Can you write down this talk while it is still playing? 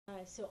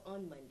So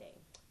on Monday,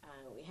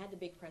 we had the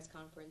big press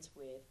conference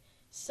with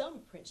some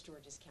Prince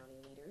George's County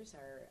leaders,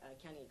 our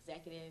county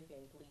executive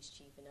and police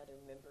chief and other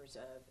members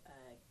of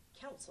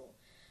council.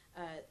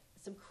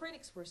 Some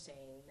critics were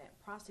saying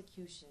that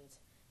prosecutions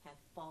have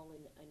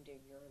fallen under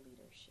your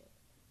leadership.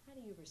 How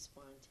do you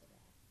respond to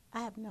that?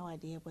 I have no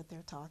idea what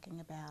they're talking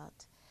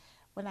about.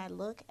 When I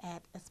look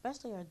at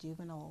especially our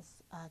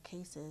juveniles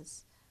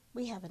cases,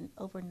 we have an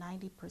over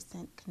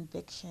 90%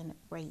 conviction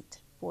rate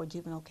for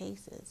juvenile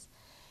cases.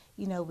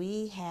 You know,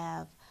 we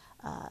have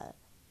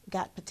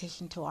got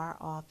petitioned to our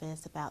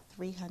office about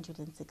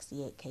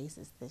 368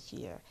 cases this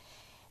year.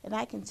 And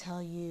I can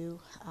tell you,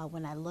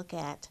 when I look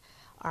at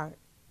our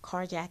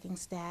carjacking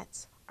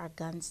stats, our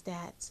gun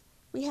stats,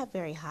 we have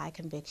very high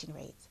conviction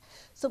rates.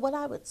 So what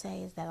I would say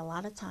is that a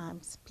lot of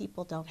times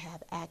people don't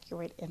have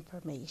accurate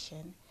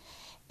information.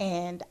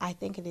 And I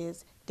think it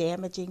is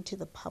damaging to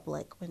the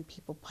public when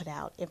people put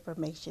out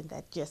information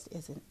that just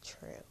isn't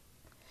true.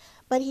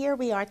 But here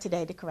we are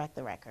today to correct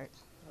the record.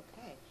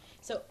 Okay.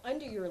 So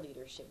under your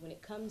leadership, when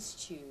it comes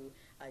to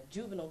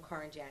juvenile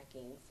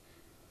carjackings,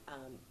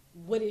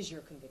 what is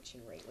your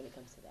conviction rate when it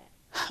comes to that?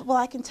 Well,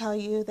 I can tell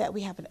you that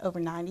we have an over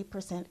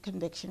 90%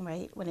 conviction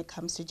rate when it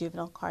comes to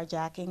juvenile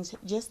carjackings.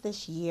 Just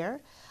this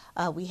year,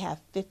 we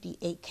have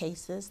 58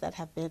 cases that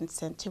have been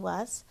sent to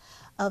us.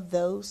 Of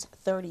those,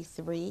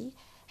 33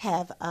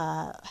 have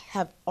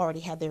already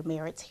had their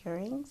merits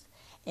hearings,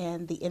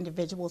 and the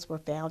individuals were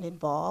found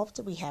involved.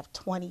 We have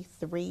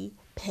 23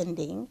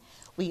 pending.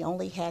 We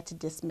only had to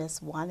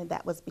dismiss one, and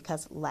that was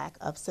because lack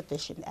of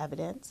sufficient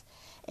evidence.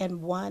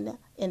 And one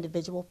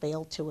individual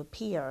failed to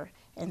appear,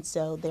 and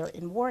so they're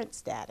in warrant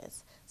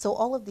status. So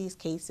all of these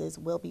cases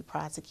will be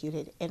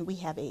prosecuted, and we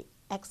have an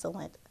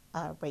excellent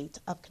rate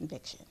of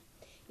conviction.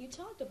 You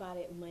talked about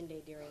it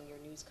Monday during your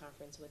news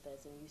conference with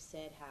us, and you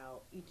said how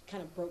you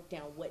kind of broke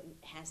down what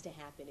has to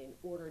happen in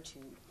order to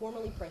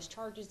formally press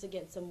charges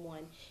against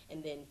someone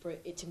and then for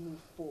it to move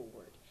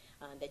forward,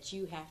 that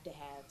you have to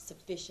have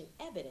sufficient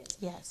evidence.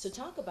 Yes. So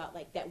talk about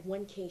like that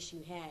one case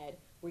you had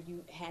where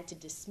you had to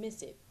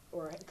dismiss it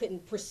or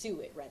couldn't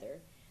pursue it, rather,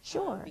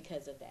 Sure.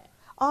 because of that.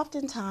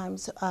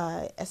 Oftentimes,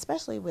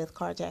 especially with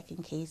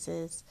carjacking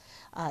cases,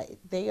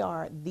 they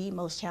are the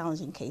most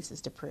challenging cases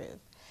to prove.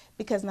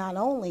 Because not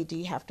only do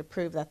you have to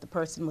prove that the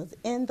person was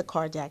in the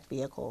carjacked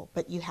vehicle,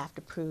 but you have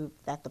to prove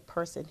that the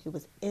person who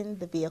was in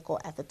the vehicle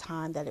at the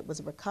time that it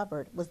was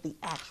recovered was the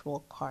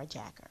actual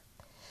carjacker.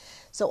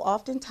 So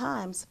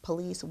oftentimes,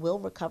 police will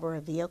recover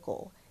a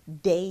vehicle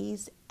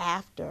days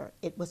after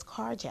it was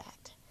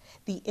carjacked.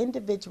 The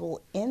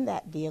individual in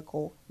that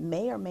vehicle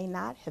may or may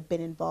not have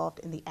been involved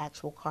in the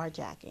actual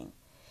carjacking.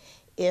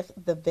 If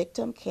the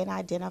victim can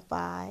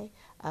identify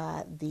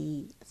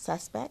the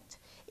suspect,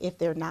 if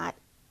they're not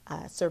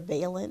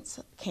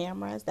surveillance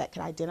cameras that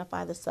can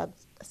identify the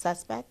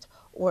suspect,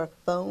 or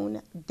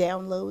phone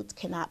downloads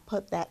cannot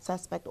put that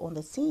suspect on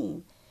the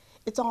scene,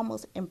 it's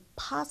almost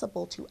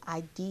impossible to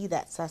ID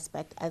that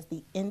suspect as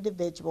the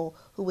individual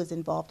who was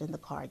involved in the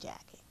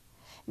carjacking.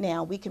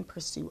 Now, we can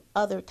pursue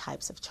other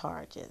types of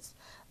charges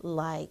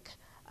like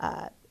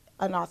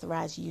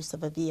unauthorized use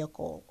of a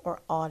vehicle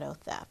or auto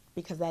theft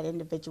because that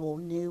individual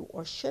knew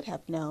or should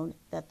have known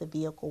that the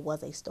vehicle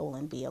was a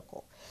stolen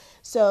vehicle.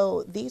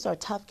 So these are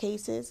tough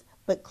cases,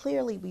 but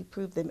clearly we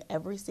prove them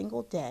every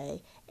single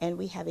day, and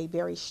we have a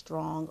very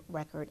strong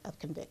record of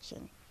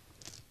conviction.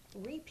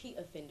 Repeat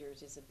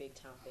offenders is a big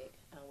topic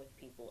with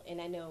people,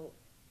 and I know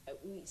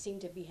we seem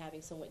to be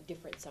having somewhat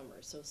different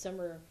summers. So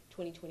summer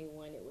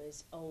 2021, it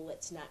was,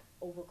 let's not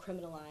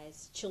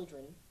over-criminalize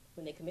children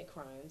when they commit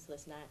crimes.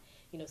 Let's not,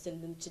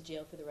 send them to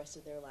jail for the rest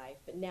of their life.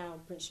 But now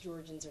Prince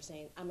Georgians are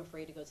saying, I'm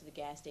afraid to go to the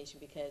gas station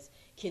because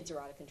kids are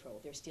out of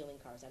control. They're stealing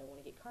cars. I don't want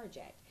to get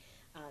carjacked.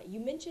 You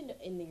mentioned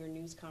in your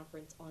news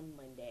conference on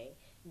Monday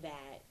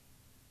that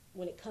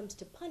when it comes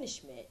to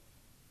punishment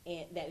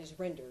and that is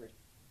rendered,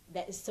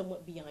 that is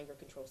somewhat beyond your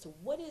control. So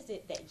what is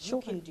it that you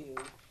Sure. can do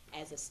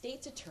as a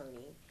state's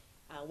attorney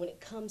when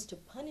it comes to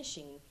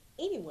punishing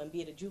anyone,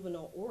 be it a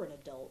juvenile or an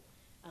adult,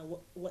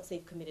 once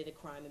they've committed a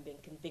crime and been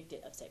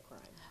convicted of said crime?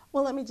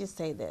 Well, let me just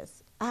say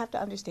this. I have to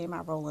understand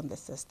my role in the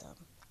system.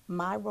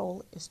 My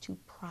role is to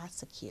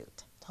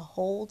prosecute, to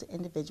hold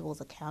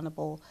individuals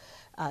accountable,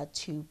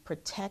 to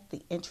protect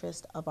the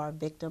interest of our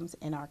victims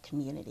in our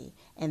community.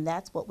 And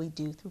that's what we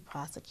do through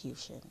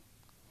prosecution.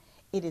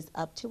 It is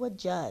up to a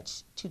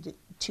judge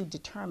to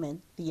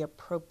determine the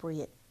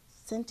appropriate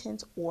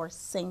sentence or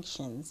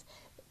sanctions,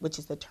 which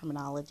is the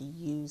terminology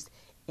used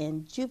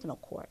in juvenile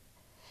court.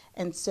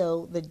 And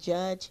so the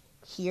judge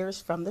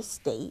hears from the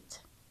state.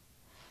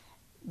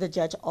 The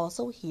judge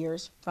also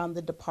hears from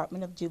the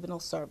Department of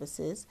Juvenile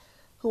Services,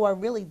 who are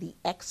really the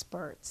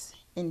experts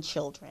in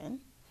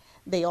children.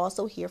 They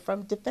also hear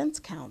from defense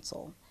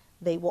counsel.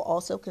 They will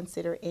also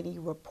consider any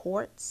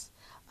reports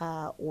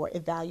or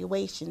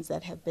evaluations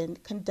that have been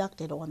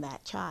conducted on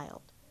that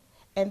child.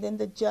 And then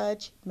the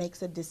judge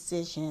makes a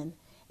decision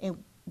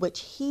in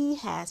which he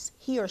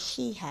or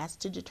she has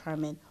to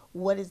determine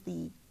what is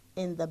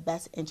in the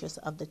best interest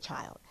of the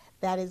child.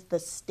 That is the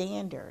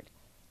standard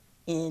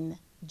in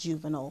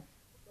juvenile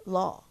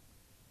law.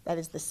 That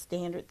is the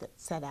standard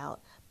that's set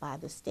out by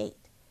the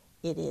state.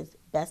 It is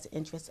best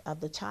interest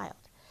of the child.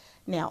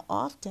 Now,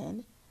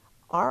 often,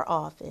 our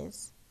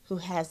office, who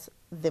has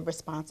the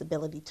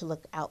responsibility to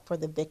look out for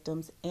the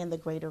victims and the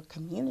greater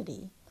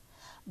community,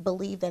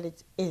 believe that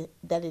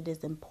it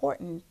is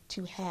important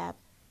to have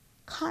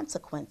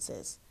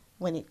consequences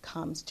when it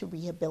comes to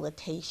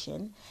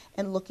rehabilitation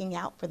and looking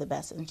out for the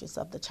best interests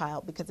of the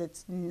child, because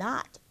it's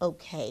not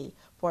okay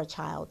for a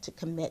child to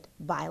commit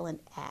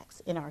violent acts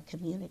in our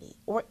community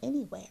or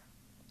anywhere.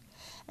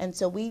 And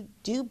so we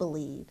do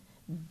believe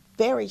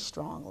very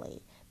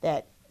strongly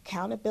that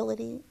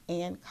accountability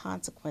and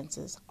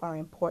consequences are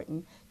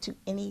important to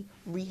any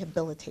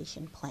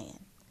rehabilitation plan.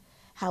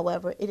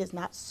 However, it is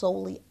not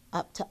solely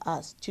up to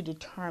us to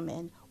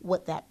determine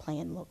what that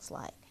plan looks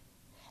like.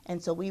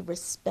 And so we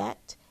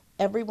respect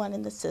everyone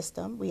in the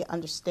system, we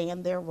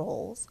understand their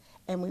roles,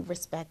 and we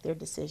respect their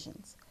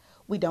decisions.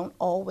 We don't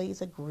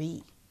always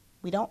agree.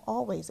 We don't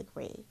always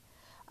agree.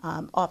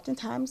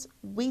 Oftentimes,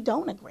 we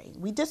don't agree.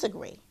 We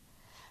disagree.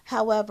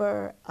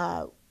 However,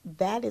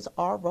 that is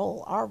our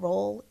role. Our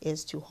role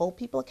is to hold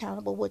people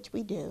accountable, which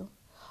we do.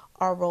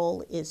 Our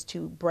role is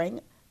to bring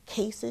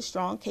cases,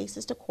 strong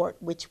cases to court,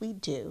 which we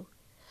do.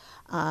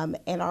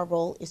 And our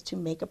role is to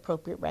make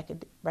appropriate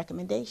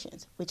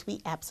recommendations, which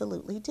we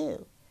absolutely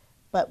do.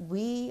 But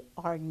we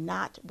are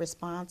not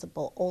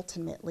responsible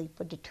ultimately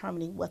for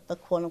determining what the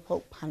quote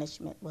unquote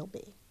punishment will be.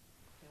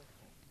 Okay.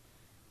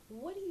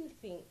 What do you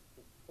think,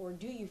 or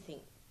do you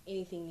think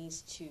anything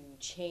needs to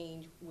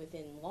change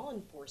within law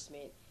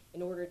enforcement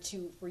in order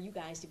for you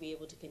guys to be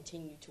able to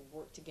continue to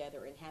work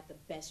together and have the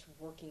best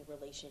working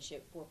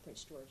relationship for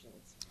Prince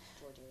Georgians?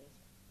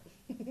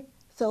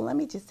 So let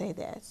me just say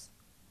this.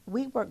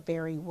 We work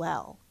very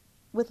well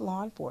with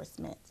law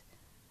enforcement.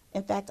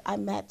 In fact, I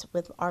met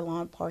with our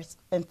law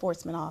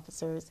enforcement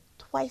officers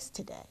twice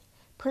today.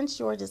 Prince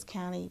George's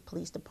County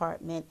Police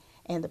Department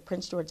and the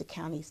Prince George's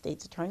County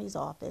State's Attorney's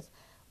Office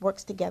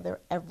works together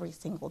every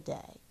single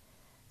day.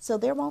 So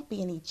there won't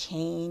be any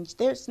change.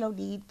 There's no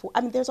need for,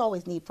 there's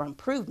always need for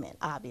improvement,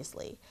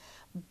 obviously.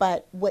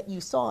 But what you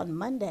saw on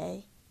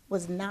Monday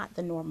was not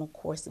the normal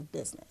course of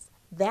business.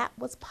 That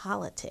was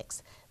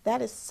politics.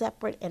 That is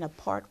separate and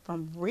apart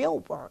from real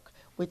work,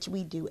 which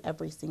we do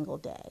every single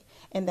day.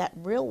 And that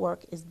real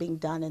work is being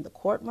done in the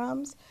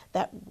courtrooms.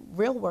 That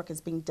real work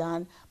is being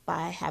done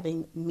by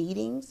having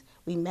meetings.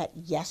 We met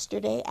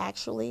yesterday,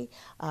 actually,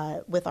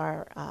 with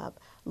our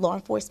law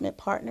enforcement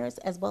partners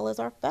as well as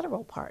our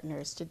federal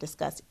partners to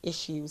discuss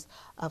issues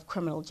of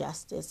criminal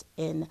justice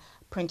in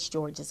Prince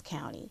George's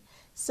County.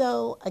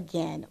 So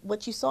again,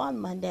 what you saw on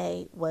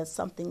Monday was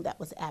something that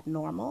was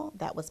abnormal.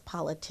 That was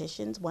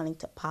politicians wanting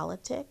to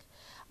politic.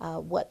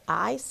 What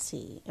I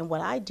see and what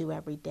I do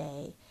every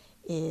day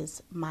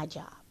is my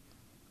job.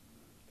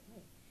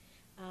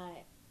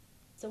 Okay.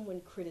 Someone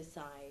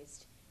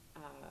criticized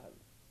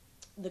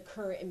the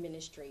current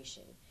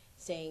administration,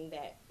 saying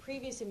that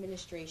previous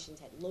administrations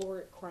had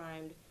lowered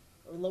crime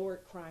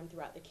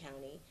throughout the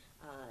county,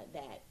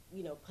 that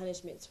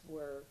punishments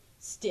were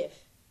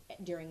stiff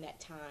during that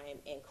time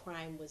and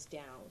crime was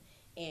down,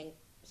 and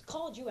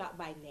called you out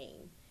by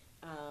name,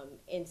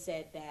 and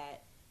said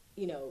that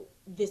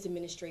this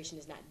administration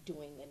is not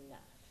doing enough.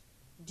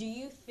 Do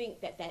you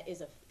think that that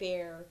is a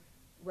fair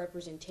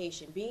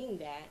representation, being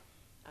that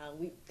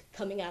we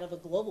coming out of a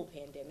global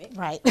pandemic,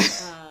 right?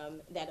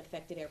 That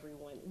affected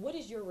everyone? What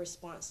is your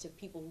response to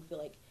people who feel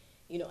like,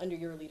 under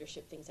your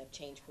leadership, things have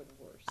changed for the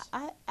worse?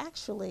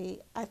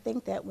 I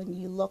think that when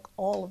you look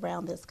all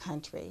around this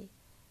country,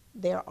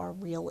 there are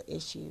real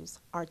issues.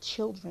 Our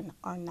children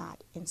are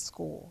not in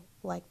school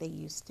like they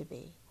used to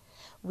be.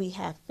 We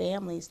have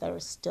families that are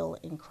still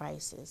in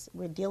crisis.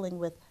 We're dealing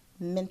with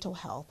mental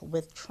health,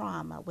 with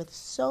trauma, with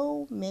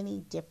so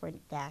many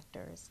different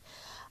factors.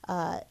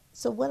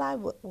 So what I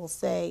will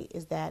say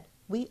is that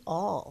we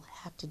all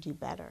have to do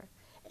better,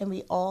 and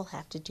we all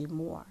have to do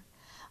more.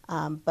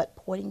 But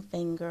pointing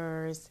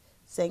fingers,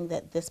 saying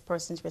that this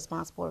person's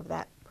responsible or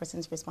that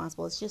person's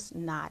responsible is just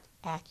not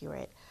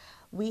accurate.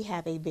 We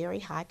have a very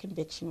high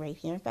conviction rate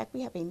here. In fact,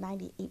 we have a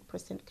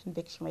 98%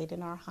 conviction rate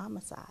in our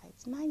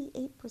homicides,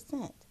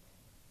 98%.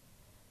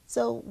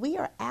 So we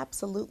are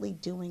absolutely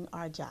doing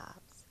our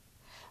jobs.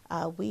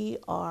 We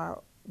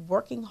are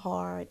working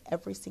hard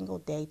every single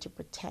day to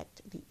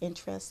protect the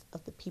interests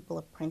of the people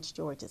of Prince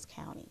George's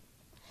County.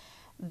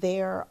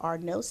 There are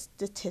no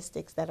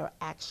statistics that are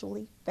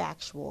actually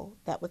factual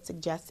that would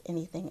suggest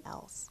anything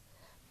else.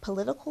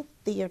 Political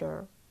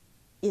theater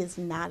is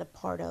not a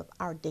part of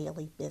our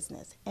daily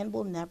business and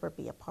will never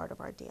be a part of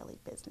our daily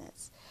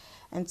business.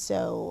 And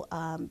so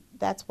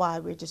that's why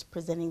we're just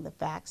presenting the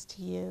facts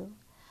to you.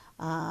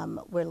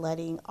 We're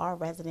letting our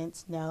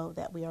residents know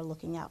that we are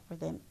looking out for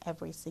them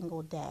every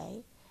single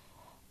day.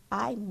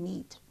 I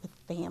meet with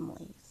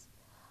families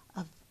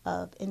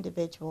of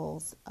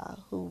individuals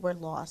who were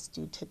lost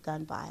due to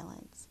gun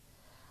violence.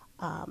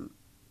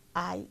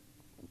 I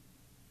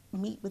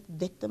meet with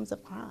victims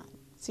of crime,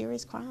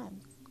 serious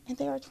crimes, and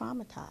they are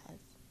traumatized.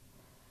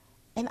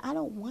 And I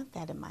don't want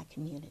that in my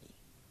community.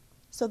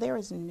 So there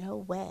is no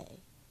way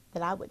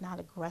that I would not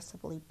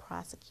aggressively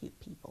prosecute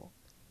people.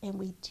 And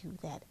we do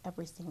that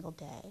every single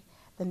day.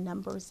 The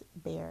numbers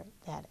bear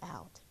that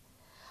out.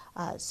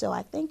 So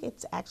I think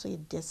it's actually a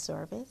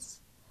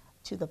disservice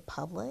to the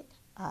public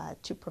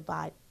to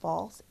provide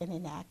false and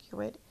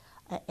inaccurate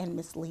and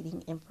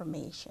misleading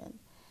information.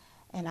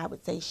 And I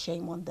would say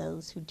shame on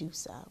those who do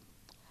so.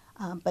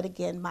 But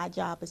again, my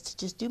job is to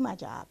just do my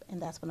job,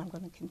 and that's what I'm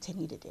going to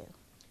continue to do.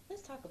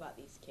 Let's talk about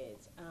these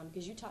kids,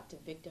 because you talk to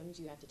victims,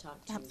 you have to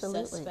talk to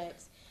Absolutely.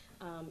 suspects.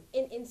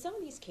 In some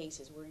of these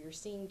cases where you're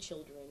seeing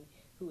children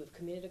who have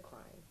committed a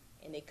crime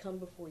and they come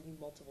before you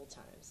multiple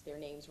times, their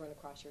names run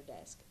across your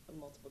desk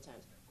multiple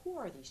times, who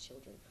are these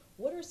children?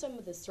 What are some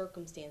of the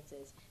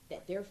circumstances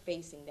that they're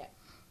facing that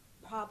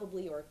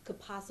probably or could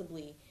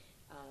possibly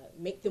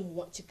make them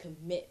want to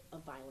commit a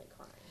violent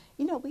crime?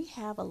 You know, we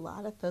have a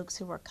lot of folks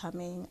who are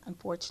coming,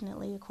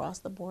 unfortunately, across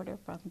the border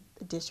from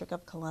the District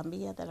of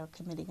Columbia that are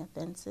committing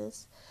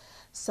offenses.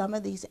 Some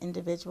of these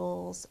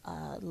individuals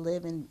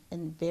live in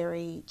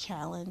very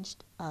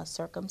challenged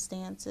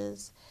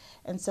circumstances,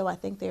 and so I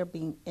think they're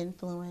being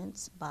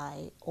influenced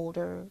by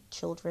older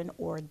children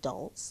or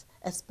adults,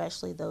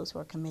 especially those who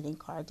are committing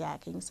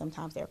carjacking.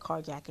 Sometimes they're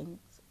carjacking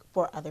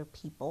for other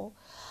people.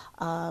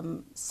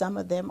 Some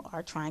of them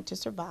are trying to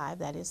survive,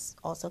 that is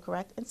also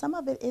correct, and some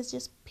of it is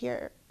just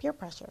peer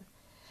pressure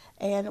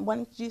and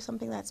wanting to do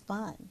something that's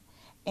fun.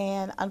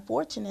 And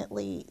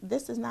unfortunately,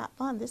 this is not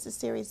fun. This is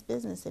serious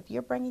business. If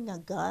you're bringing a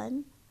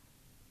gun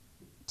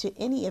to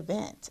any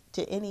event,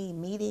 to any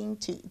meeting,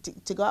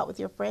 to go out with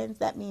your friends,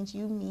 that means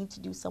you need to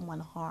do someone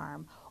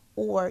harm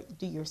or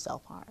do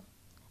yourself harm.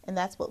 And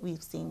that's what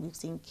we've seen. We've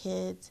seen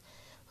kids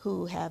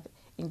who have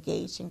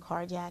engaged in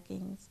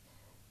carjackings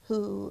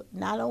who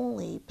not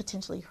only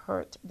potentially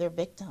hurt their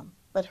victim,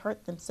 but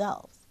hurt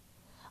themselves.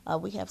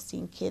 We have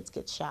seen kids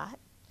get shot.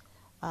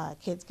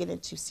 Kids get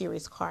into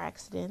serious car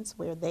accidents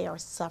where they are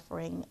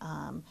suffering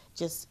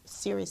just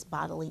serious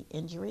bodily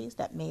injuries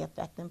that may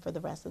affect them for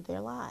the rest of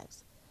their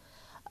lives.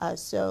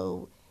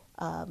 No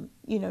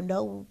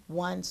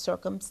one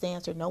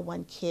circumstance or no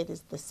one kid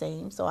is the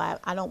same. So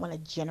I don't want to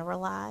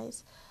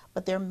generalize,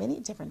 but there are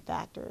many different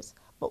factors.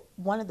 But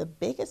one of the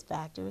biggest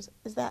factors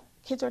is that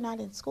kids are not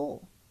in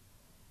school.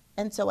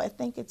 And so I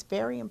think it's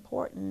very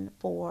important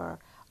for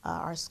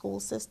our school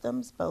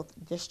systems, both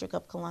District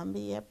of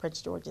Columbia,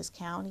 Prince George's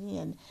County,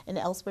 and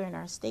elsewhere in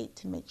our state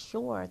to make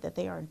sure that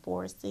they are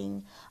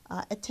enforcing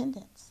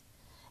attendance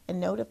and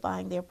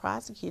notifying their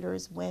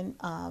prosecutors when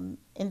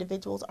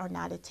individuals are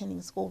not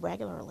attending school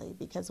regularly,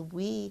 because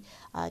we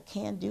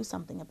can do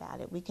something about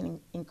it. We can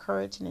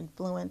encourage and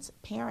influence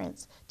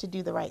parents to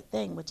do the right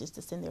thing, which is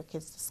to send their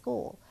kids to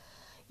school.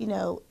 You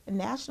know,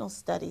 national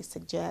studies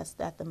suggest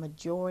that the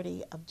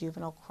majority of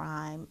juvenile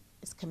crime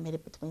is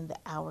committed between the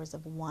hours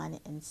of 1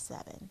 and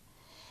 7.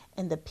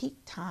 And the peak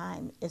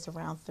time is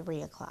around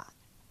 3 o'clock,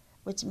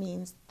 which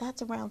means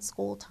that's around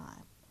school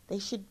time. They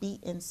should be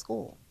in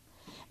school.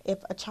 If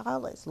a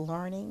child is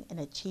learning and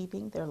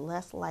achieving, they're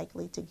less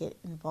likely to get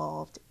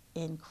involved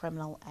in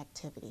criminal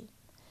activity.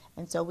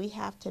 And so we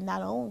have to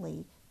not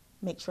only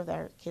make sure that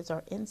our kids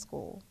are in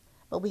school,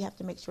 but we have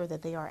to make sure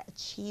that they are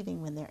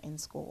achieving when they're in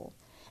school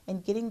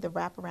and getting the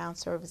wraparound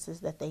services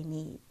that they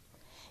need.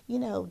 You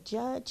know,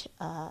 Judge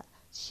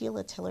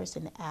Sheila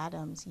Tillerson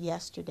Adams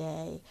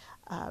yesterday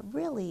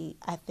really,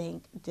 I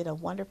think, did a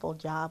wonderful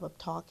job of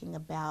talking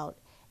about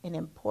an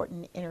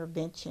important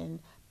intervention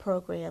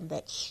program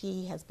that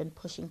she has been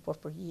pushing for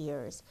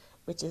years,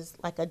 which is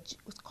like it's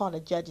called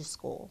a judge's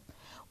school,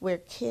 where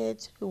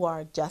kids who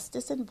are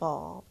justice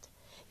involved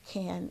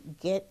can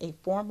get a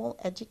formal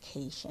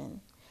education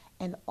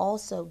and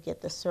also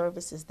get the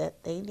services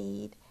that they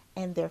need,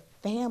 and their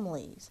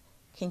families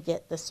can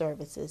get the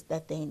services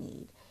that they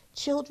need.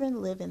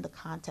 Children live in the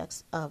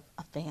context of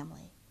a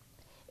family.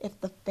 If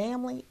the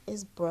family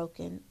is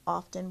broken,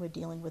 often we're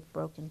dealing with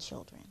broken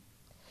children.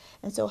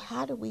 And so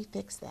how do we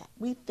fix that?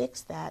 We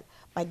fix that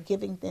by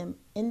giving them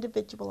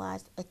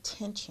individualized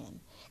attention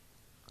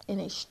in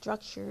a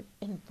structured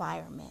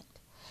environment.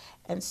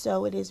 And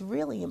so it is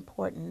really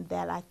important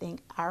that I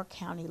think our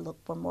county look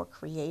for more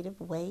creative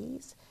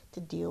ways to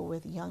deal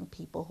with young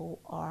people who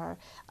are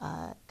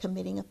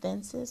committing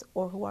offenses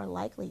or who are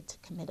likely to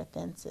commit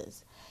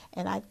offenses.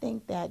 And I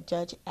think that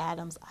Judge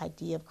Adams'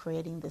 idea of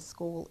creating this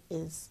school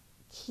is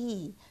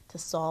key to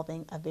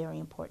solving a very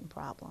important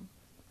problem.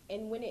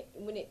 And when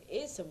it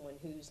is someone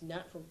who's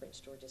not from Prince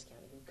George's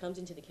County, who comes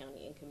into the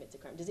county and commits a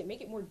crime, does it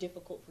make it more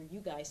difficult for you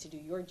guys to do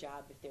your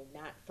job if they're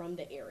not from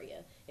the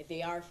area, if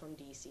they are from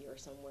D.C. or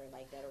somewhere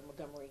like that, or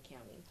Montgomery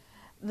County?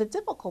 The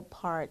difficult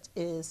part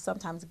is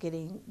sometimes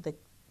getting the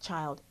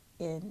child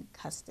in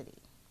custody,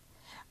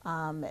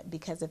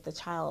 because if the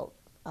child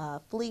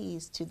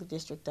flees to the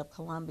District of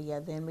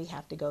Columbia, then we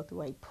have to go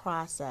through a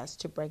process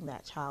to bring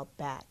that child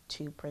back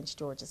to Prince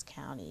George's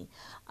County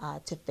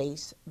to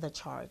face the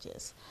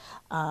charges.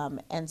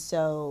 And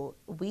so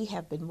we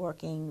have been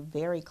working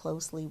very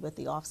closely with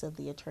the Office of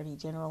the Attorney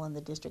General in the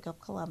District of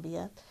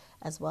Columbia,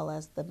 as well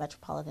as the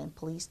Metropolitan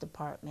Police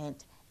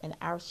Department in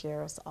our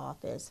sheriff's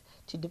office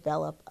to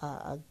develop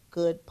a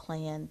good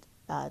plan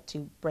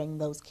to bring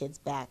those kids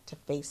back to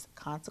face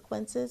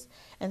consequences.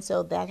 And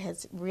so that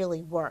has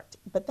really worked.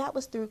 But that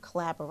was through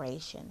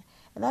collaboration.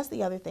 And that's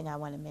the other thing I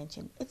want to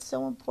mention. It's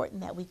so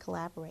important that we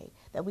collaborate,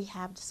 that we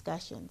have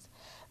discussions.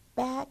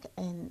 Back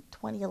in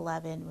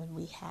 2011, when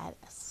we had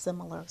a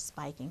similar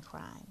spike in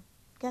crime,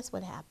 guess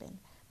what happened?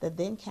 The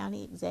then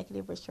county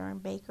executive,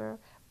 Rashawn Baker,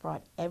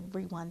 brought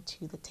everyone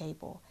to the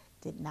table,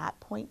 did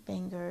not point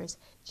fingers,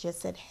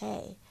 just said,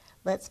 hey,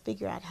 let's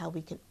figure out how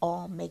we can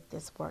all make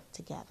this work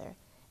together.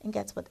 And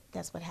guess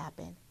what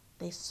happened?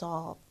 They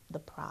solved the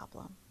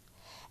problem.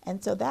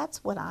 And so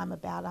that's what I'm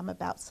about. I'm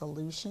about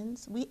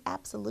solutions. We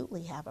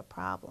absolutely have a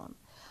problem.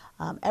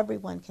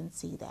 Everyone can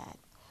see that.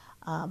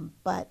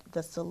 But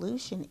the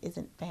solution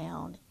isn't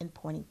found in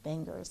pointing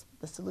fingers.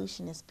 The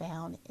solution is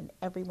found in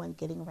everyone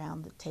getting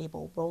around the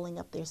table, rolling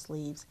up their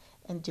sleeves,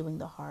 and doing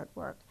the hard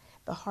work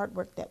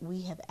that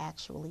we have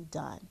actually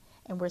done.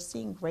 And we're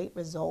seeing great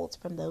results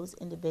from those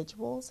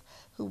individuals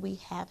who we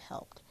have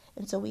helped.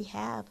 And so we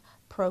have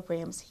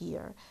programs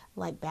here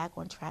like Back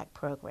on Track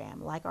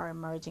program, like our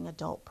Emerging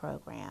Adult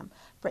program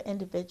for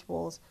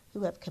individuals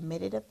who have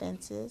committed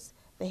offenses.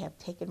 They have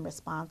taken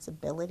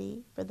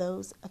responsibility for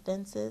those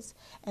offenses,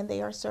 and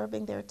they are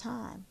serving their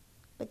time.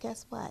 But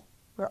guess what?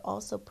 We're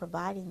also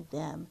providing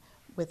them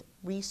with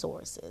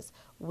resources,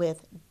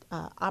 with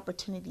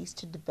opportunities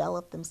to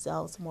develop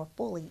themselves more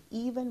fully,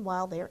 even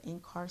while they're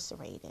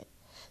incarcerated,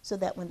 so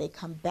that when they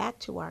come back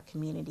to our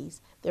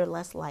communities, they're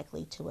less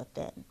likely to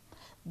offend.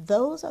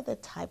 Those are the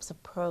types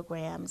of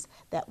programs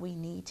that we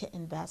need to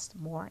invest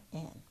more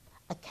in.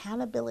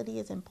 Accountability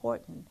is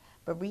important,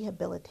 but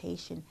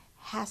rehabilitation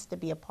has to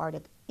be a part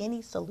of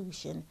any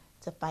solution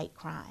to fight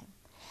crime.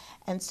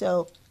 And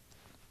so,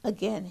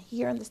 again,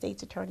 here in the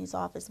state's attorney's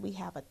office, we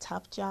have a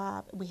tough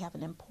job, we have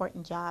an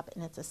important job,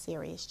 and it's a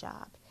serious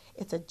job.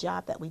 It's a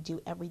job that we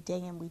do every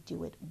day, and we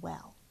do it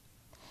well.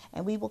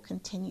 And we will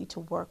continue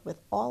to work with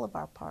all of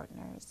our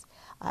partners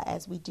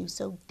as we do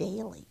so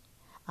daily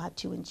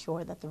to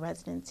ensure that the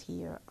residents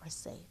here are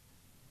safe.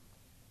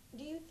 How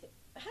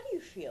do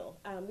you feel?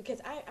 Because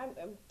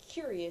I'm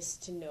curious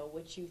to know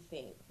what you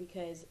think,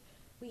 because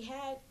we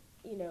had,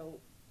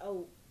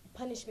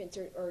 punishments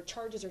or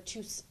charges are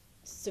too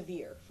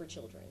severe for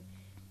children,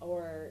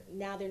 or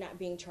now they're not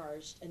being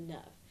charged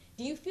enough.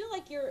 Do you feel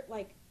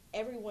like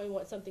everyone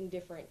wants something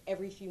different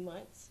every few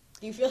months?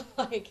 Do you feel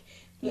like...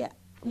 Yeah,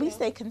 we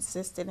stay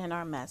consistent in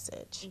our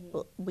message.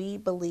 Mm-hmm. We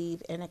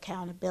believe in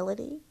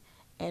accountability,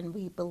 and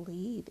we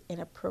believe in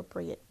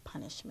appropriate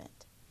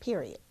punishment,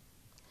 period.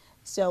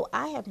 So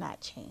I have not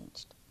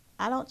changed.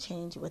 I don't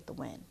change with the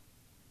wind.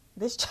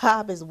 This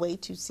job is way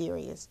too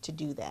serious to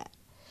do that.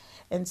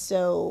 And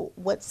so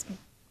what's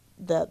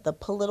the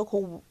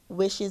political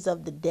wishes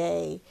of the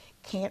day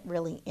can't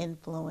really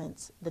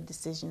influence the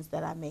decisions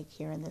that I make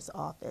here in this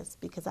office,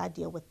 because I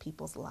deal with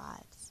people's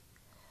lives,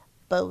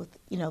 both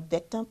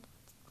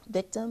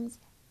victims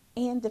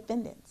and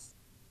defendants.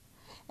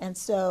 And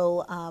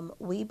so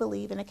we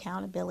believe in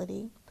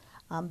accountability.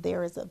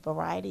 There is a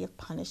variety of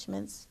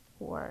punishments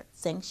or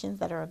sanctions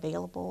that are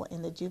available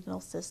in the juvenile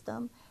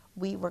system.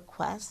 We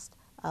request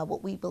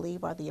what we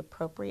believe are the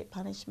appropriate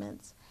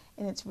punishments,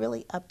 and it's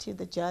really up to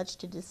the judge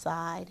to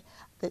decide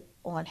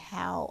on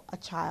how a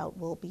child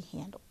will be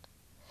handled.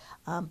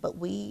 But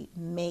we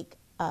make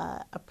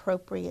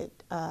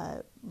appropriate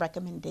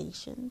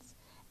recommendations,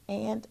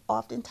 and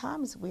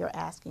oftentimes we are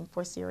asking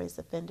for serious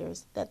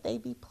offenders that they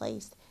be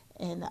placed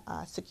in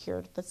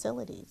secured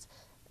facilities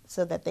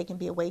so that they can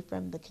be away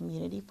from the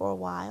community for a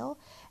while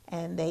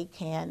and they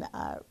can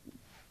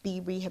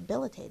be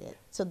rehabilitated.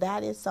 So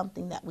that is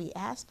something that we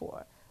ask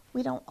for.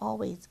 We don't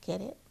always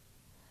get it,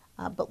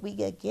 but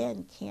we,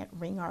 again, can't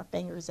wring our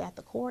fingers at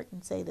the court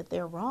and say that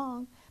they're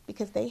wrong,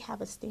 because they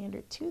have a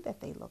standard, too, that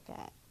they look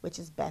at, which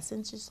is best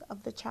interest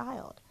of the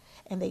child.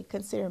 And they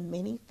consider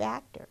many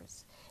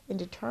factors in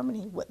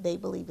determining what they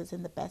believe is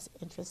in the best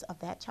interest of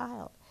that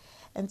child.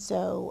 And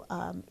so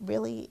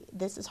really,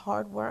 this is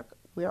hard work.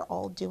 We're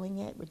all doing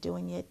it. We're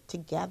doing it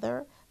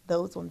together,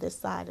 those on this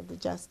side of the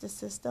justice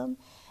system,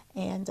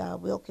 and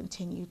we'll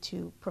continue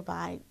to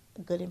provide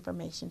good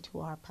information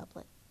to our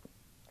public.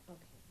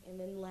 Okay, and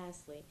then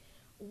lastly,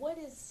 what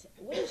is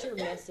your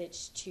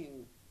message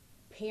to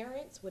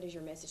parents? What is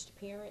your message to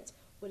parents?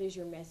 What is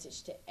your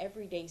message to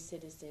everyday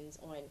citizens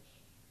on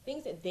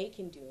things that they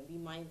can do and be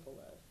mindful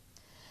of?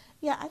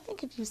 Yeah, I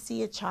think if you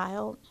see a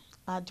child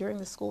during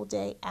the school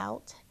day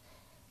out,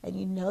 and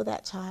you know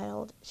that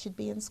child should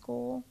be in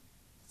school,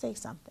 say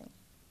something.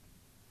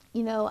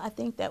 I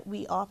think that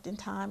we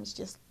oftentimes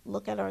just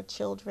look at our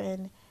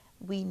children,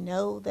 we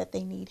know that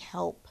they need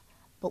help,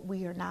 but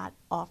we are not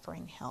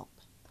offering help.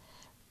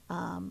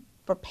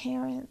 For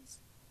parents,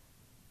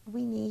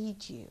 we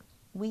need you.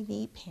 We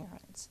need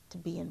parents to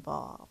be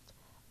involved.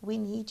 We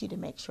need you to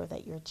make sure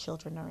that your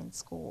children are in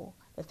school,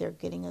 that they're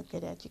getting a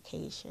good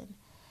education.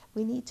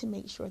 We need to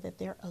make sure that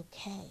they're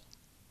okay.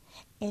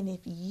 And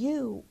if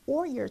you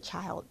or your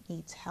child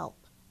needs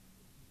help,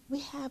 we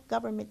have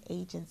government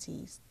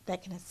agencies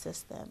that can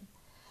assist them.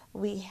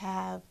 We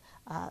have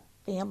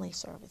family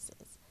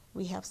services.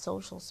 We have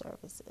social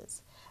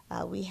services.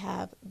 We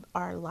have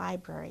our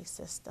library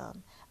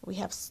system. We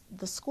have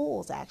the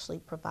schools actually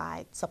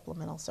provide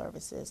supplemental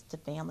services to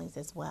families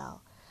as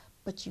well.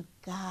 But you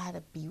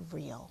gotta be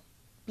real.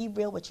 Be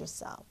real with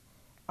yourself.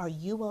 Are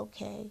you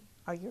okay?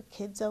 Are your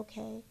kids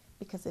okay?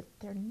 Because if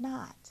they're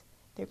not,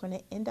 they're going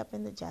to end up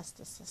in the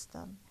justice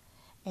system,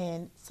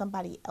 and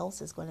somebody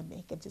else is going to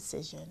make a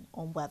decision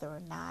on whether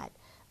or not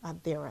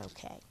they're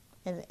okay.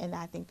 And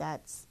I think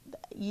that's,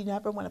 you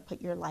never want to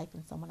put your life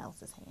in someone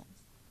else's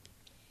hands.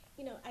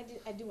 You know,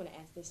 I do want to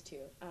ask this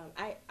too.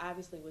 I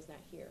obviously was not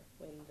here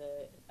when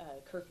the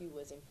curfew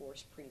was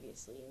enforced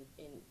previously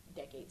in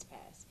decades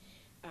past.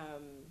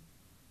 Um,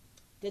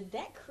 did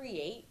that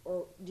create,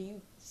 or do you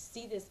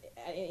see this,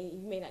 and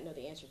you may not know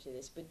the answer to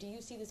this, but do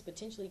you see this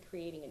potentially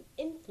creating an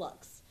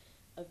influx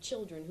of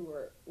children who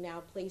are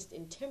now placed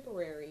in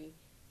temporary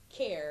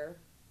care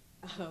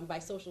by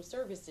social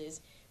services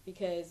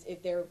because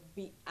if they're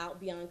out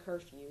beyond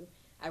curfew,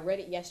 I read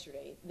it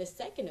yesterday, the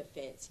second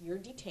offense, you're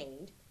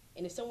detained,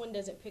 and if someone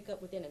doesn't pick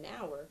up within an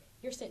hour,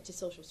 you're sent to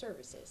social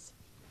services.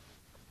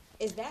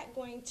 Is that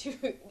going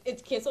to,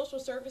 can social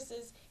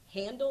services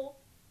handle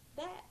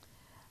that?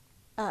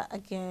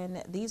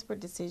 Again, these were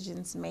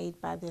decisions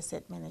made by this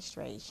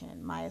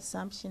administration. My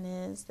assumption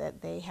is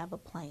that they have a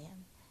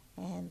plan,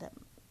 and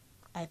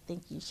I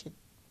think you should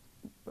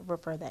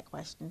refer that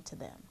question to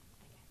them.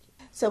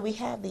 So we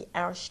have the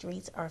Our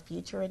Streets, Our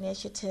Future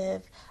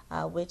initiative,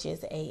 which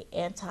is a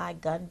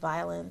anti-gun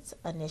violence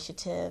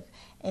initiative,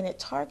 and it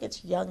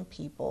targets young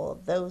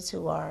people, those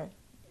who are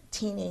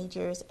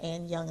teenagers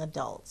and young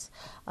adults.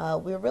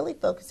 We're really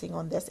focusing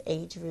on this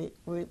age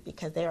group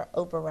because they are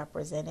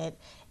overrepresented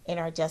in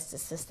our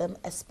justice system,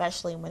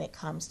 especially when it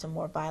comes to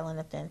more violent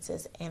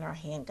offenses and our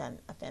handgun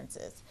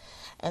offenses.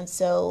 And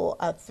so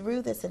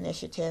through this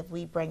initiative,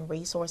 we bring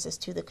resources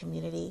to the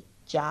community,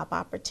 job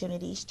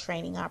opportunities,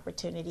 training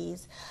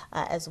opportunities,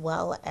 as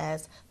well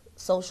as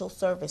social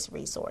service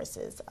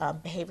resources,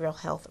 behavioral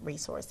health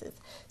resources.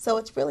 So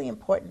it's really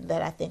important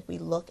that I think we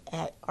look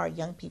at our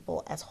young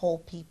people as whole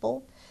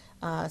people.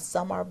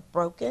 Some are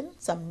broken,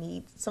 some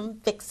need some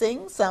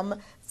fixing, some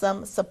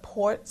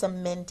support,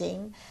 some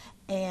mending,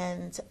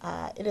 and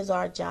it is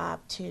our job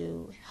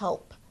to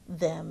help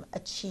them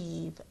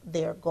achieve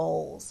their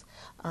goals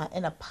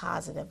in a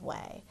positive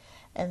way.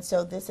 And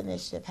so this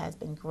initiative has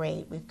been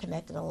great. We've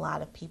connected a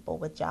lot of people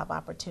with job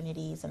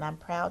opportunities, and I'm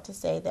proud to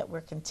say that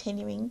we're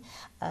continuing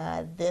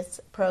this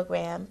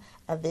program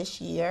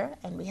this year,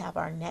 and we have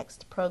our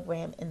next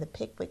program in the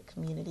Pickwick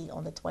community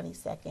on the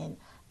 22nd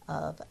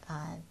of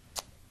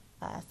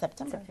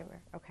September.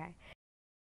 Okay.